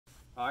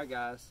Alright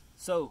guys,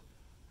 so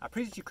I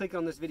appreciate you clicking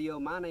on this video.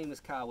 My name is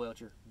Kyle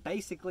Welcher.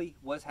 Basically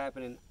what's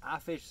happening, I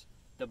fished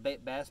the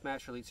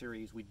Bassmaster Elite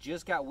Series. We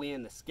just got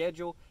wind, the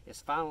schedule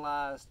is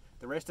finalized,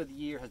 the rest of the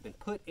year has been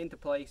put into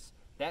place.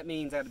 That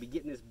means I have to be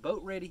getting this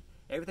boat ready,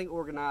 everything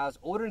organized,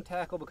 ordering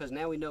tackle, because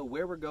now we know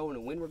where we're going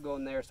and when we're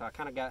going there, so I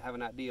kind of have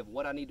an idea of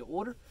what I need to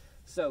order.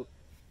 So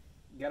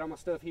got all my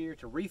stuff here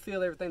to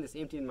refill everything that's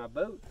empty in my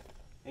boat,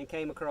 and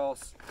came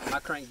across my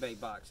crankbait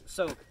box.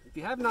 So if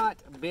you have not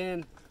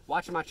been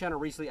watching my channel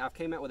recently, I've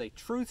came out with a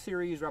truth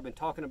series where I've been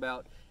talking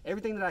about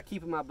everything that I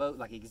keep in my boat,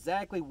 like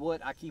exactly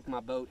what I keep in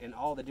my boat and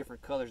all the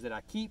different colors that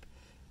I keep.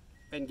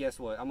 And guess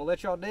what? I'm gonna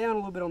let y'all down a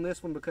little bit on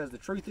this one, because the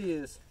truth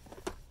is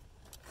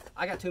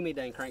I got too many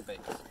dang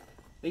crankbaits.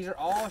 These are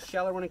all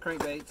shallow running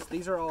crankbaits.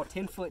 These are all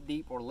 10 foot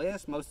deep or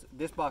less.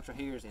 This box right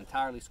here is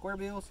entirely square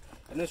bills,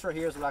 and this right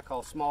here is what I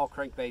call small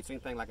crankbaits,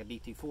 anything like a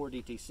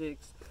DT4, DT6,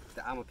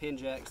 I'm a pin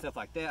jack, stuff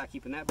like that I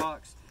keep in that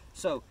box.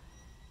 So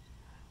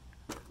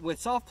with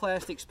soft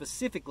plastic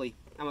specifically,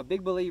 I'm a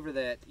big believer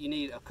that you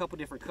need a couple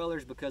different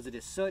colors, because it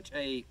is such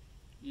a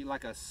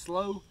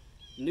slow,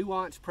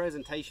 nuanced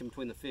presentation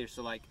between the fish.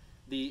 So like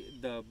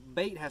the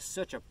bait has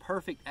such a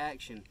perfect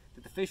action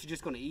that the fish is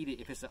just going to eat it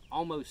if it's an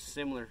almost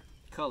similar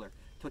color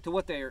to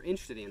what they are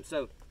interested in.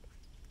 So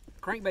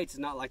crankbaits is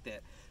not like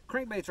that.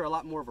 Crankbaits are a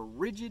lot more of a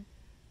rigid,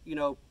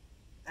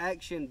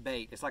 action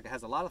bait. It's like it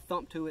has a lot of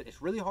thump to it.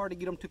 It's really hard to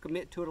get them to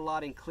commit to it a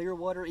lot in clear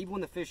water, even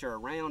when the fish are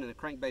around, and the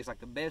crankbait is like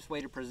the best way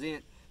to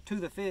present to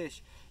the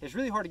fish. It's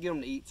really hard to get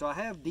them to eat. So I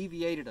have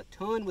deviated a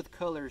ton with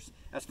colors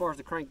as far as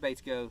the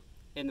crankbaits go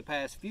in the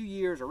past few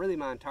years, or really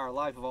my entire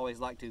life. I've always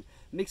liked to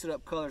mix it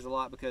up colors a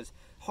lot, because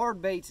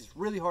hard baits is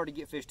really hard to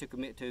get fish to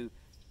commit to,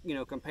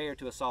 compared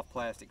to a soft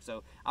plastic.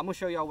 So I'm gonna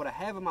show y'all what I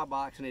have in my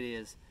box, and it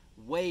is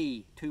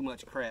way too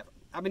much crap.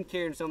 I've been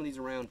carrying some of these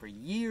around for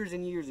years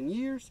and years and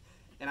years,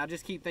 and I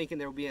just keep thinking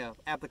there will be an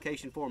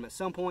application for them at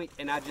some point,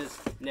 and I just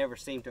never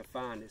seem to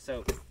find it.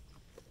 So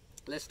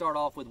let's start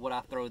off with what I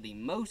throw the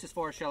most as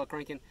far as shallow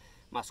cranking,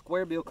 my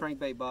square bill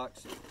crankbait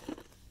box.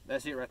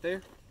 That's it right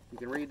there. You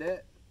can read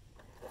that.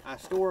 I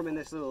store them in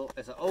this little,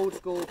 it's an old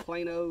school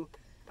Plano,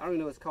 I don't even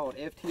know what it's called,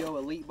 FTO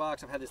Elite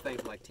box. I've had this thing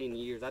for like 10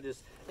 years.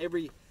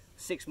 Every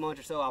 6 months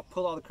or so, I'll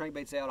pull all the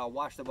crankbaits out, I'll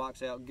wash the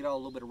box out, get all a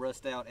little bit of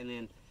rust out, and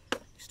then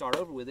start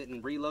over with it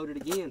and reload it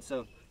again.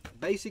 So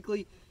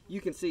basically,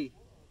 you can see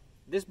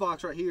this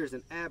box right here is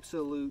an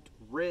absolute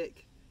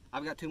wreck.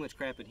 I've got too much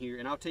crap in here,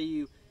 and I'll tell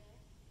you,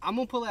 I'm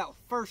gonna pull out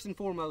first and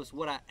foremost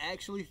what I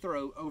actually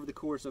throw over the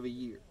course of a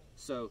year.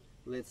 So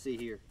let's see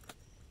here.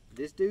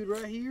 This dude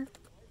right here,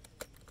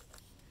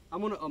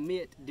 I'm gonna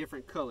omit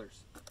different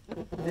colors.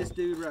 This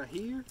dude right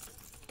here,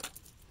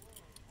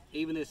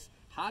 even this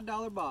high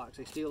dollar box,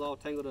 they still all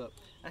tangled up.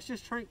 That's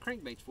just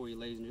crankbaits for you,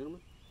 ladies and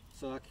gentlemen.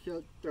 So I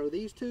can throw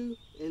these two,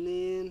 and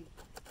then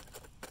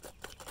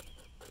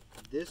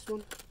this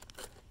one.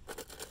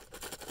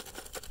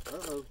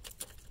 Uh-oh.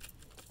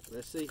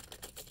 Let's see.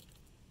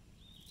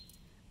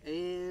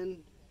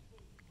 And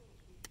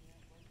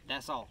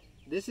that's all.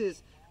 This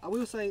is, I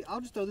will say,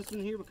 I'll just throw this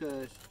in here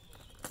because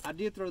I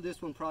did throw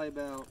this one probably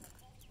about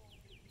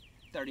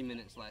 30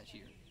 minutes last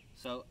year.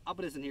 So I'll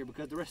put this in here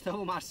because the rest of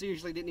them I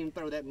seriously didn't even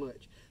throw that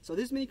much. So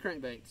this many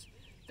crankbaits,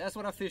 that's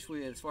what I fish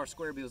with as far as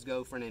square bills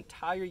go for an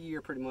entire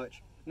year pretty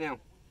much. Now,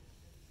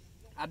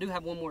 I do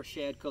have one more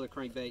shad color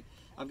crankbait.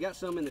 I've got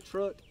some in the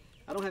truck.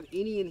 I don't have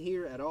any in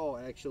here at all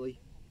actually.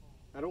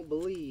 I don't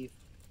believe,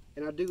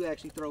 and I do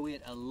actually throw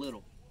it a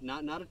little.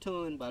 Not a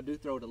ton, but I do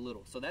throw it a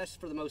little. So that's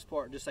for the most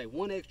part, just say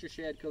one extra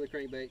shad color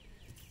crankbait.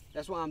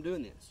 That's why I'm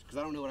doing this, because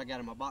I don't know what I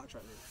got in my box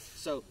right now.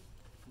 So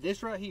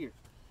this right here,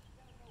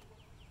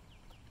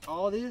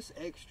 all this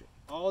extra,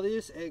 all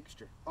this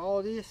extra,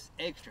 all this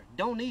extra.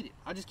 Don't need it.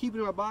 I just keep it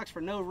in my box for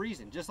no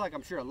reason, just like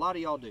I'm sure a lot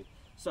of y'all do.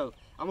 So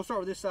I'm gonna start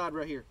with this side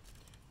right here.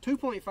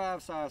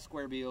 2.5 size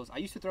square bills. I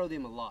used to throw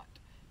them a lot.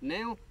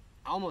 Now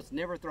I almost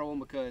never throw them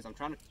because I'm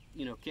trying to,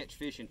 catch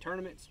fish in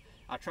tournaments.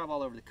 I travel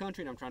all over the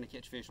country and I'm trying to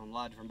catch fish on a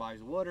lot of different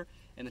bodies of water.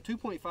 And the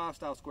 2.5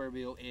 style square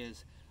bill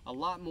is a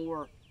lot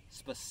more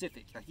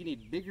specific. Like you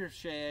need bigger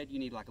shad, you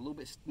need like a little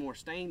bit more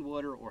stained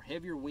water or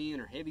heavier wind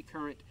or heavy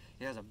current.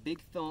 It has a big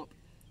thump,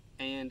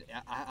 and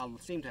I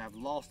seem to have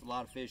lost a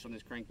lot of fish on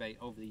this crankbait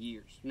over the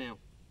years. Now,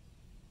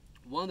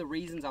 one of the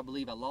reasons I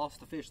believe I lost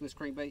the fish on this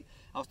crankbait,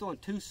 I was throwing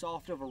too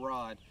soft of a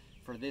rod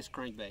for this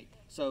crankbait.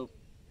 So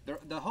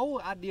the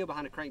whole idea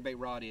behind a crankbait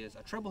rod is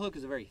a treble hook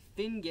is a very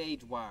thin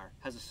gauge wire,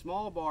 has a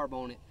small barb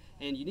on it,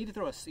 and you need to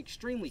throw an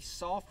extremely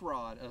soft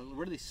rod, a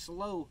really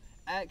slow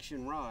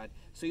action rod,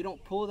 so you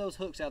don't pull those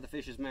hooks out of the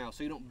fish's mouth,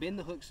 so you don't bend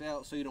the hooks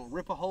out, so you don't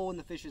rip a hole in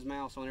the fish's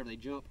mouth, so whenever they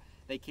jump,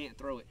 they can't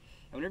throw it.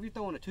 And whenever you're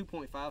throwing a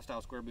 2.5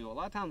 style square bill, a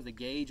lot of times the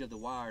gauge of the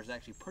wire is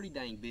actually pretty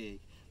dang big.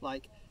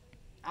 Like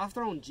I've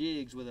thrown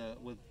jigs with a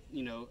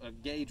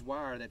gauge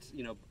wire that's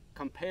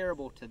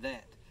comparable to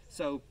that.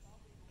 So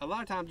a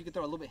lot of times you can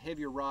throw a little bit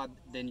heavier rod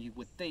than you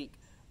would think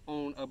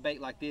on a bait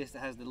like this that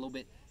has the little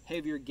bit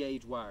heavier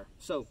gauge wire.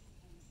 So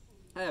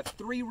I have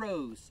 3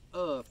 rows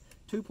of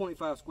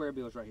 2.5 square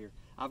bills right here.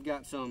 I've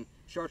got some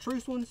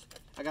chartreuse ones,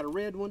 I got a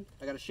red one,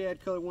 I got a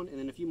shad color one, and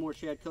then a few more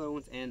shad color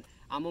ones. And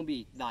I'm gonna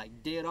be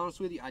like dead honest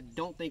with you, I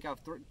don't think I've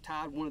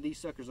tied one of these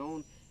suckers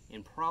on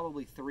in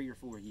probably 3 or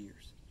 4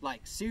 years.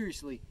 Like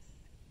seriously,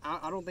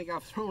 I don't think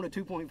I've thrown a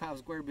 2.5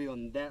 square bill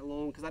in that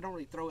long, because I don't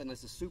really throw it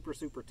unless it's super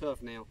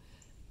tough now.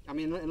 I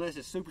mean, unless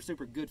it's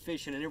super good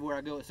fishing, and everywhere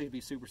I go it seems to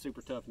be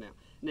super tough now.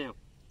 Now,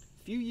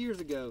 a few years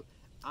ago,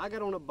 I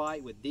got on a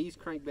bite with these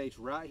crankbaits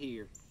right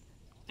here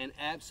and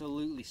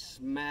absolutely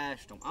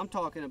smashed them. I'm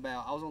talking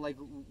about, I was on Lake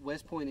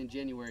West Point in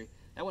January.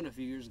 That wasn't a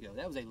few years ago.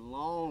 That was a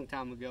long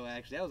time ago,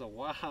 actually. That was a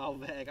while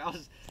back.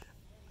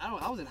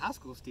 I was in high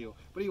school still.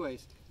 But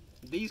anyways,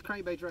 these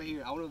crankbaits right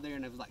here, I went over there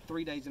and it was like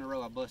 3 days in a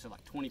row I busted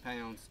like 20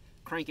 pounds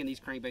cranking these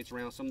crankbaits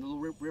around, some of the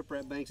little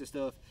rip-rap banks and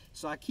stuff.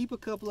 So I keep a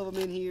couple of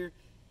them in here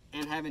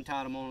and haven't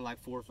tied them on in like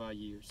 4 or 5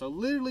 years. So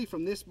literally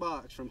from this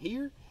box, from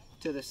here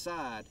to the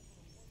side,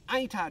 I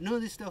ain't tied none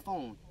of this stuff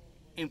on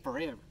in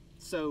forever.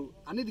 So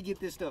I need to get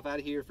this stuff out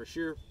of here for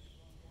sure.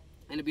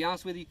 And to be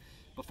honest with you,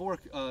 before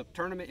a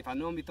tournament, if I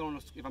know I'm be throwing,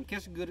 if I'm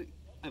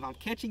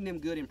catching them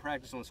good in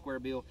practice on a square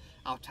bill,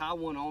 I'll tie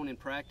one on in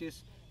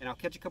practice, and I'll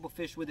catch a couple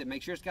fish with it,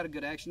 make sure it's got a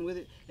good action with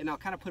it, and I'll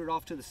kind of put it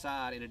off to the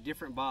side in a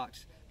different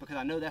box, because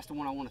I know that's the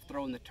one I want to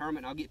throw in the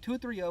tournament. I'll get 2 or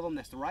 3 of them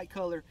that's the right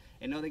color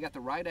and know they got the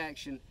right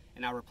action,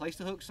 and I'll replace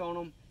the hooks on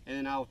them, and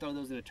then I'll throw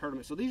those in the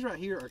tournament. So these right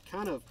here are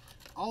kind of,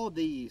 all of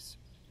these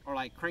are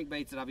like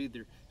crankbaits that I've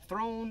either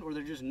thrown, or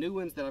they're just new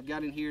ones that I've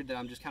got in here that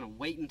I'm just kind of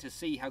waiting to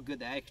see how good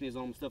the action is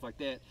on them, stuff like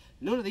that.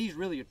 None of these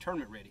really are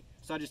tournament ready,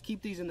 so I just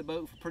keep these in the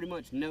boat for pretty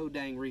much no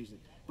dang reason.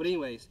 But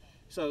anyways,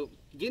 so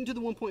getting to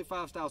the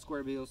 1.5 style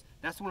square bills,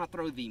 that's the one I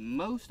throw the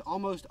most,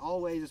 almost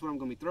always. That's what I'm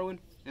going to be throwing.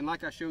 And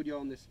like I showed you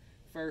on this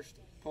first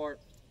part,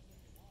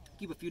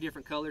 keep a few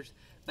different colors.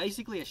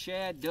 Basically, a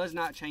shad does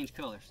not change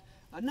colors.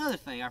 Another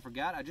thing I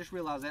forgot, I just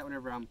realized that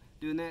whenever I'm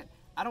doing that,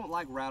 I don't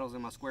like rattles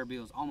in my square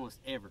bills almost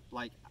ever.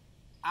 Like,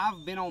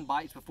 I've been on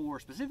bites before,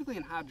 specifically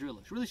in hydrilla.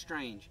 It's really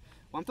strange.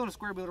 When I'm throwing a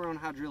square bill around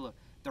hydrilla,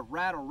 the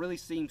rattle really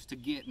seems to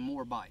get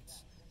more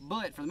bites.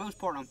 But for the most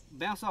part, I'm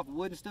bouncing off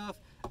wood and stuff,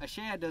 a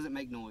shad doesn't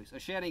make noise. A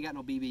shad ain't got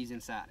no BBs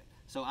inside it.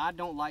 So I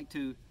don't like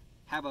to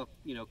have a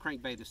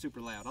crankbait that's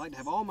super loud. I like to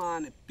have all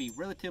mine be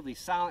relatively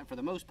silent for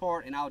the most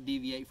part, and I'll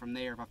deviate from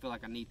there if I feel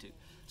like I need to.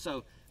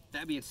 So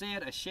that being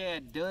said, a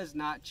shad does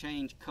not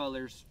change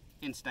colors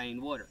in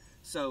stained water.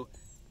 So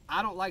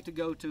I don't like to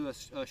go to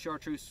a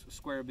chartreuse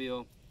square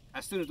bill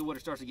as soon as the water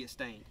starts to get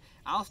stained.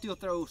 I'll still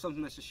throw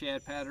something that's a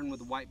shad pattern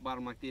with a white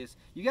bottom like this.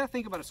 You got to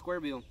think about a square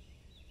bill.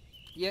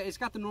 Yeah, it's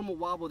got the normal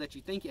wobble that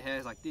you think it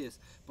has like this,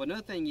 but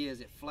another thing is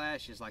it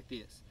flashes like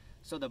this.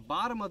 So the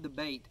bottom of the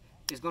bait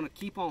is going to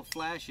keep on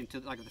flashing to,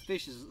 like if the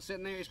fish is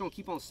sitting there, it's going to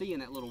keep on seeing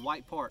that little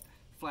white part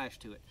flash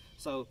to it.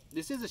 So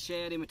this is a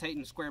shad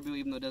imitating square bill,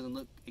 even though it doesn't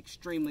look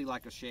extremely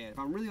like a shad. If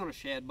I'm really on a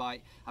shad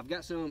bite, I've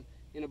got some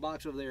in a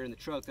box over there in the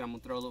truck that I'm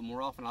going to throw a little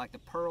more often. I like the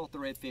pearl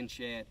threadfin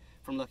shad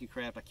from Lucky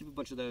Craft. I keep a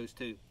bunch of those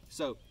too.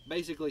 So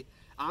basically,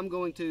 I'm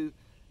going to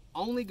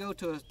only go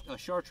to a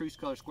chartreuse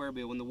color square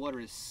bill when the water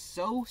is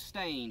so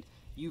stained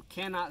you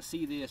cannot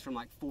see this from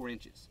like 4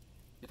 inches.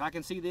 If I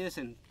can see this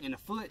in a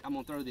foot, I'm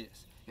going to throw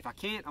this. If I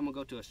can't, I'm going to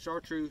go to a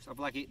chartreuse. I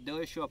feel like it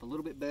does show up a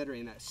little bit better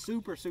in that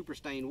super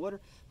stained water.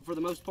 But for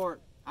the most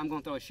part, I'm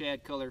going to throw a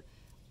shad color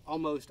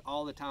almost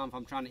all the time if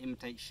I'm trying to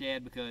imitate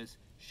shad, because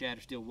shad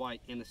are still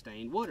white in the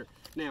stained water.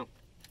 Now,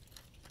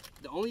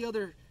 the only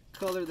other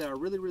color that I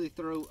really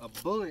throw a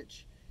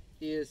bunch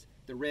is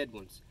the red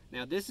ones.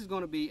 Now, this is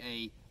going to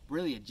be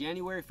really a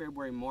January,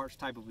 February, March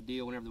type of a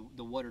deal. Whenever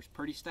the water's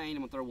pretty stained,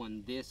 I'm going to throw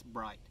one this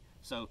bright.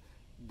 So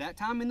that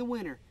time in the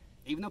winter,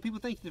 even though people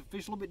think the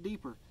fish a little bit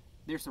deeper,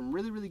 there's some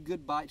really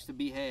good bites to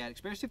be had,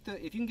 especially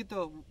if you can get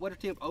the water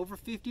temp over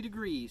 50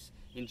 degrees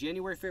in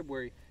January,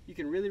 February. You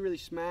can really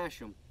smash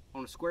them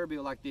on a square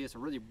bill like this, a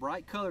really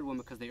bright colored one,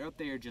 because they're up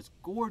there just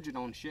gorging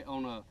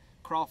on a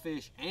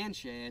crawfish and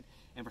shad.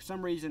 And for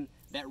some reason,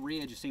 that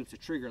red just seems to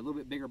trigger a little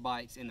bit bigger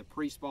bites in the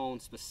pre-spawn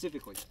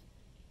specifically.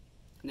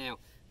 Now,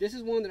 this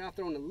is one that I've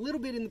thrown a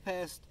little bit in the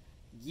past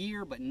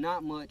year, but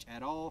not much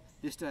at all.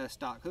 This still has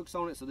stock hooks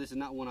on it, so this is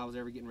not one I was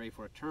ever getting ready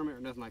for a tournament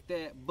or nothing like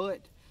that.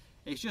 But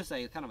it's just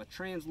a kind of a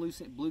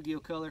translucent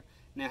bluegill color.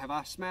 Now, have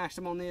I smashed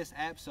them on this?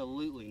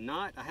 Absolutely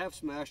not. I have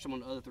smashed them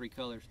on the other 3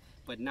 colors,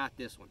 but not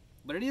this one.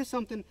 But it is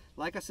something,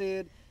 like I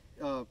said,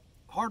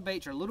 hard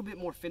baits are a little bit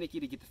more finicky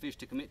to get the fish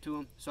to commit to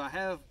them. So I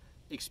have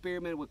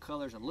experimented with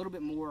colors a little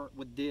bit more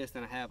with this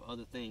than I have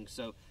other things.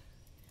 So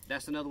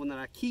that's another one that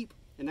I keep.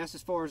 And that's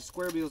as far as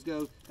square bills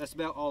go. That's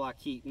about all I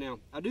keep. Now,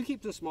 I do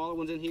keep some smaller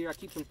ones in here.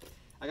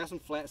 I got some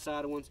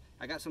flat-sided ones.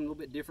 I got some little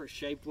bit different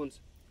shaped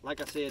ones.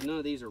 Like I said, none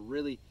of these are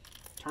really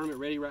tournament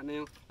ready right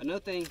now. Another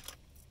thing,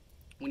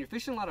 when you're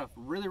fishing a lot of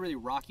really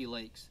rocky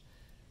lakes,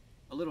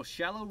 a little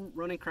shallow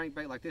running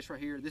crankbait like this right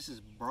here, this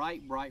is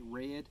bright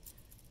red,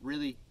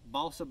 really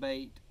balsa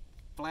bait,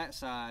 flat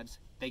sides.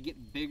 They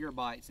get bigger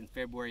bites in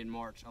February and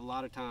March a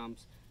lot of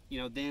times.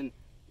 Then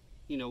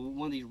you know,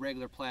 one of these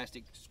regular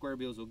plastic square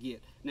bills will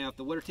get. Now, if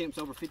the water temp's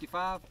over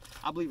 55,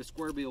 I believe a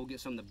square bill will get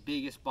some of the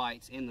biggest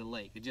bites in the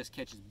lake. It just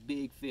catches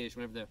big fish.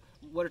 Whenever the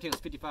water temp is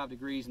 55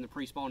 degrees and the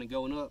pre-spawning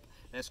going up,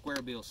 that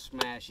square bill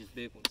smashes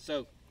big ones.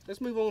 So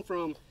let's move on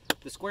from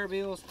the square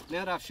bills.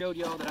 Now that I've showed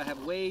y'all that I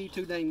have way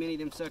too dang many of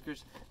them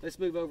suckers, let's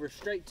move over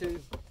straight to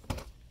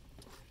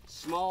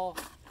small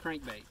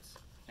crankbaits.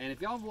 And if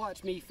y'all have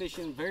watched me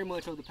fishing very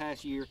much over the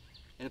past year,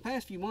 in the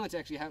past few months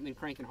actually I haven't been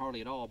cranking hardly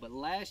at all, but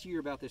last year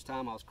about this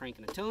time I was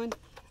cranking a ton.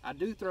 I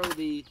do throw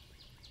the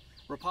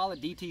Rapala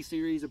DT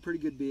series a pretty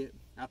good bit.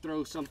 I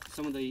throw some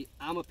of the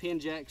I'm a Pin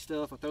Jack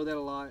stuff. I throw that a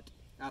lot.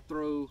 I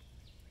throw,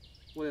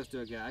 what else do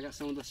I got? I got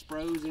some of the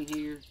Spros in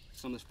here,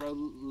 some of the Spro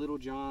Little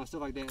John, stuff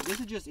like that. This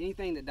is just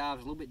anything that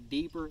dives a little bit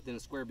deeper than a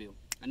square bill.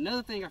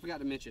 Another thing I forgot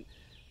to mention,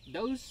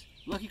 those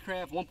Lucky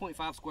Craft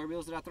 1.5 square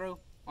bills that I throw,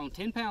 on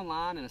 10-pound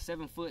line and a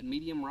 7-foot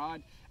medium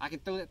rod, I can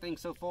throw that thing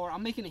so far.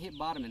 I'm making it hit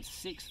bottom in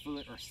 6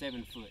 foot or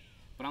 7 foot,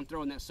 but I'm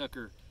throwing that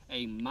sucker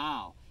a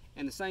mile.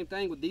 And the same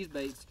thing with these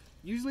baits.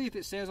 Usually if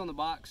it says on the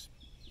box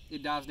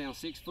it dives down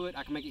 6 foot,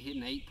 I can make it hit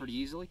an 8 pretty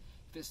easily.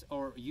 If it's,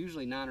 or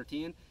usually 9 or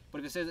 10. But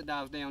if it says it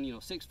dives down, you know,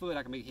 6 foot,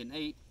 I can make it hit an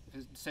 8. If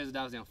it says it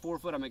dives down 4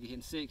 foot, I make it hit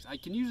in 6. I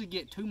can usually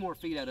get 2 more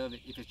feet out of it.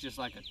 If it's just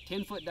like a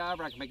 10-foot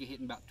diver, I can make it hit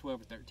in about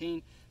 12 or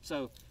 13.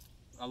 So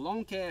a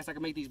long cast, I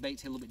can make these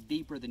baits hit a little bit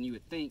deeper than you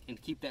would think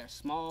and keep that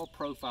small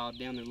profile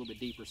down there a little bit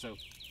deeper. So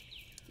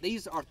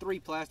these are 3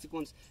 plastic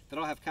ones that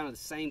all have kind of the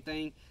same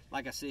thing.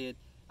 Like I said,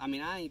 I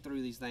mean, I ain't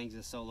through these things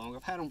in so long.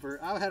 I've had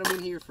them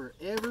in here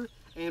forever,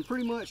 and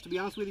pretty much, to be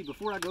honest with you,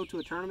 before I go to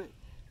a tournament,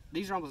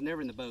 these are almost never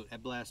in the boat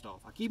at blast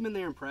off. I keep them in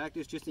there in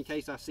practice just in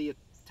case I see a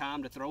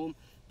time to throw them,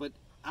 but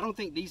I don't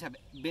think these have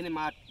been in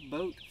my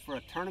boat for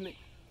a tournament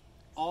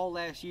all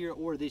last year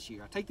or this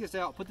year. I take this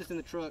out, put this in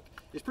the truck.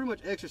 It's pretty much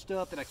extra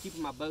stuff that I keep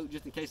in my boat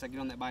just in case I get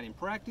on that bite in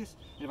practice.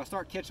 And if I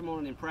start catching them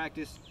on it in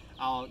practice,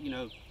 I'll, you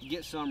know,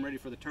 get some ready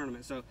for the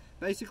tournament. So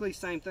basically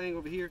same thing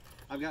over here.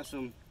 I've got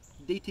some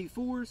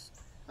DT4s,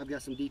 I've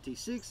got some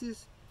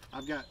DT6s,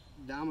 I've got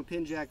the I'm a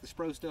Pin Jack, the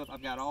Spro stuff,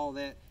 I've got all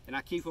that, and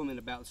I keep them in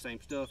about the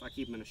same stuff. I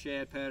keep them in a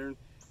shad pattern.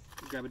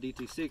 Grab a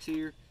DT6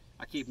 here.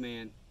 I keep them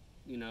in,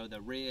 you know, the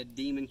red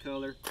demon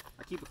color.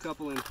 I keep a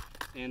couple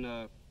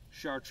in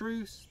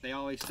chartreuse. They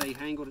always stay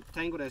tangled,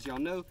 as y'all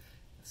know.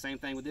 Same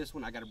thing with this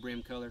one. I got a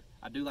brim color.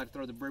 I do like to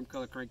throw the brim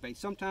color crankbait.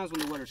 Sometimes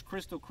when the water's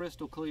crystal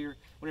clear,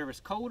 whenever it's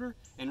colder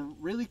and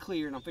really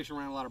clear and I'm fishing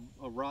around a lot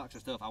of rocks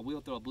and stuff, I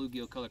will throw a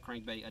bluegill color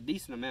crankbait, a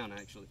decent amount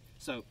actually.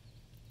 So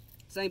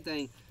same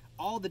thing,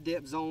 all the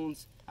depth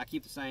zones I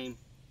keep the same,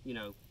 you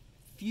know,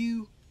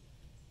 few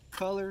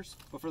colors,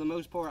 but for the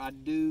most part I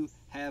do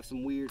have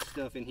some weird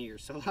stuff in here.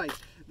 So like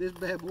this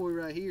bad boy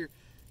right here,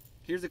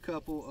 here's a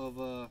couple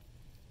of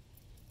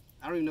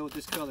I don't even know what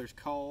this color is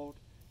called,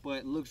 but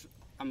it looks,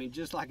 I mean,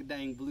 just like a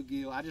dang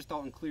bluegill. I just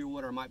thought in clear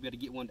water I might be able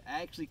to get one to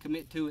actually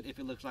commit to it if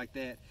it looks like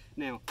that.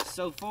 Now,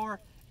 so far,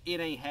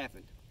 it ain't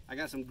happened. I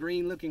got some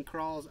green looking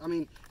crawls. I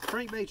mean,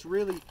 crankbaits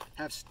really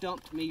have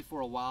stumped me for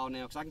a while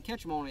now because I can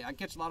catch them on it. I can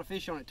catch a lot of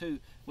fish on it too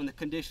when the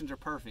conditions are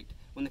perfect.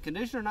 When the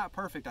conditions are not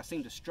perfect, I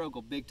seem to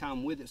struggle big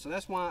time with it. So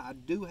that's why I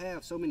do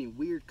have so many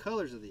weird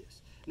colors of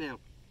this. Now,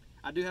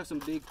 I do have some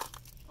big,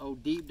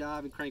 deep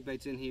diving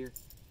crankbaits in here.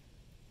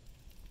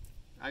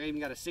 I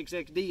even got a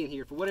 6XD in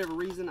here. For whatever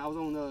reason, I was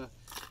on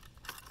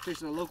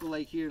fishing a local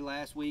lake here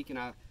last week, and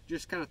I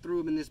just kind of threw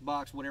them in this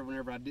box,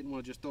 whenever I didn't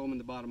want to just throw them in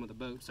the bottom of the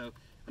boat. So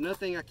another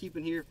thing I keep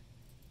in here,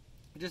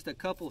 just a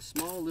couple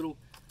small little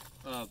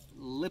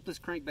lipless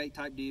crankbait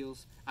type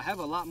deals. I have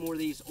a lot more of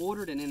these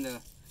ordered and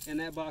in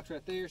that box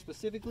right there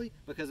specifically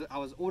because I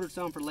was ordered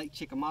some for Lake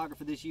Chickamauga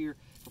for this year.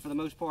 But for the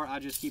most part, I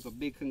just keep a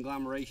big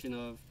conglomeration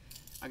of,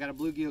 I got a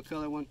bluegill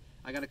color one,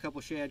 I got a couple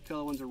shad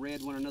color ones, a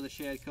red one, another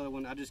shad color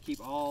one. I just keep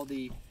all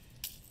the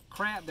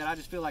crap that I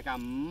just feel like I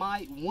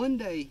might one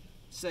day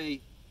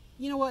say,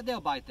 you know what, they'll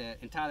bite that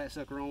and tie that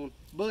sucker on.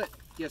 But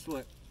guess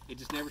what? It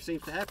just never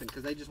seems to happen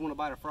because they just want to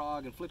bite a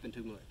frog and flipping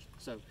too much.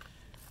 So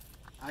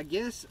I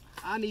guess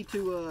I need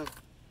to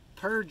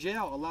purge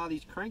out a lot of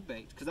these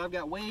crankbaits because I've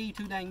got way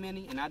too dang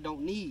many and I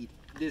don't need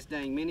this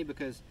dang many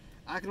because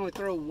I can only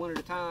throw one at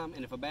a time,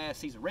 and if a bass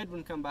sees a red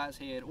one come by its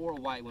head or a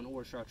white one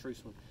or a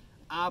chartreuse one,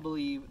 I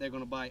believe they're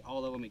going to bite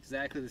all of them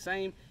exactly the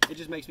same. It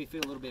just makes me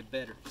feel a little bit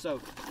better.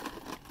 So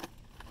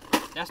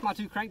that's my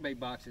 2 crankbait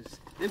boxes.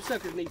 Them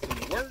suckers need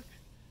some work.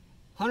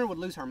 Hunter would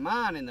lose her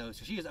mind in those.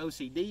 So she has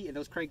OCD, and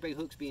those crankbait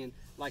hooks being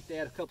like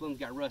that, a couple of them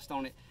got rust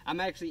on it. I'm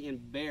actually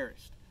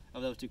embarrassed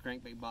of those 2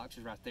 crankbait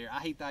boxes right there.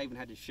 I hate that I even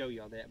had to show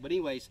y'all that. But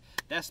anyways,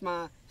 that's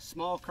my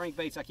small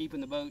crankbaits I keep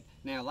in the boat.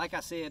 Now, like I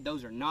said,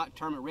 those are not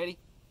tournament ready.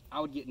 I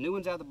would get new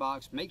ones out of the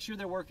box, make sure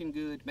they're working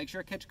good, make sure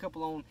I catch a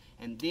couple on,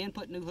 and then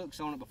put new hooks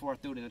on it before I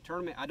throw it in a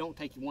tournament. I don't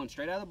take one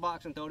straight out of the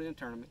box and throw it in a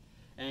tournament.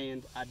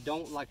 And I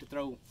don't like to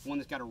throw one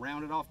that's got a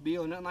rounded off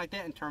bill or nothing like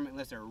that in tournament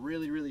unless they're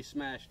really, really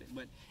smashed it.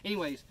 But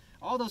anyways,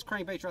 all those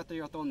crankbaits right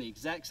there are throwing the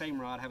exact same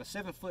rod. I have a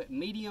 7-foot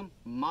medium,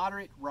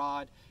 moderate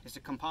rod. It's a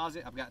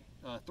composite. I've got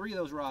 3 of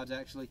those rods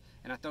actually,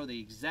 and I throw the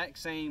exact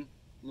same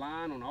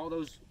line on all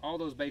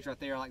those baits right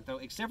there. I like throw,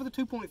 except for the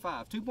 2.5.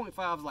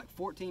 2.5 is like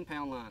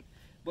 14-pound line.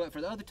 But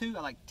for the other two,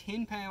 I like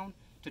 10-pound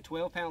to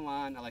 12-pound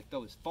line. I like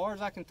throw as far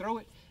as I can throw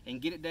it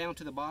and get it down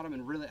to the bottom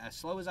and really as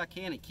slow as I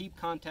can and keep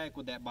contact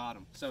with that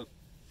bottom. So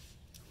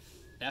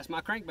that's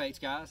my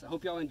crankbaits, guys. I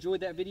hope y'all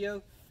enjoyed that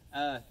video.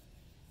 I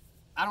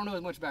don't know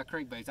as much about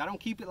crankbaits. I don't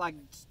keep it like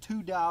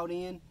too dialed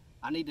in.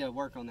 I need to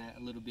work on that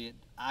a little bit.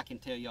 I can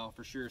tell y'all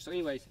for sure. So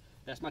anyways,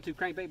 that's my 2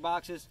 crankbait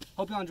boxes.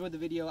 Hope y'all enjoyed the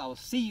video. I will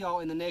see y'all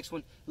in the next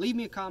one. Leave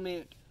me a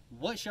comment.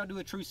 What should I do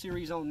a truth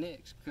series on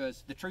next?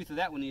 Because the truth of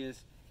that one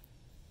is,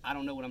 I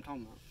don't know what I'm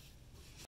talking about.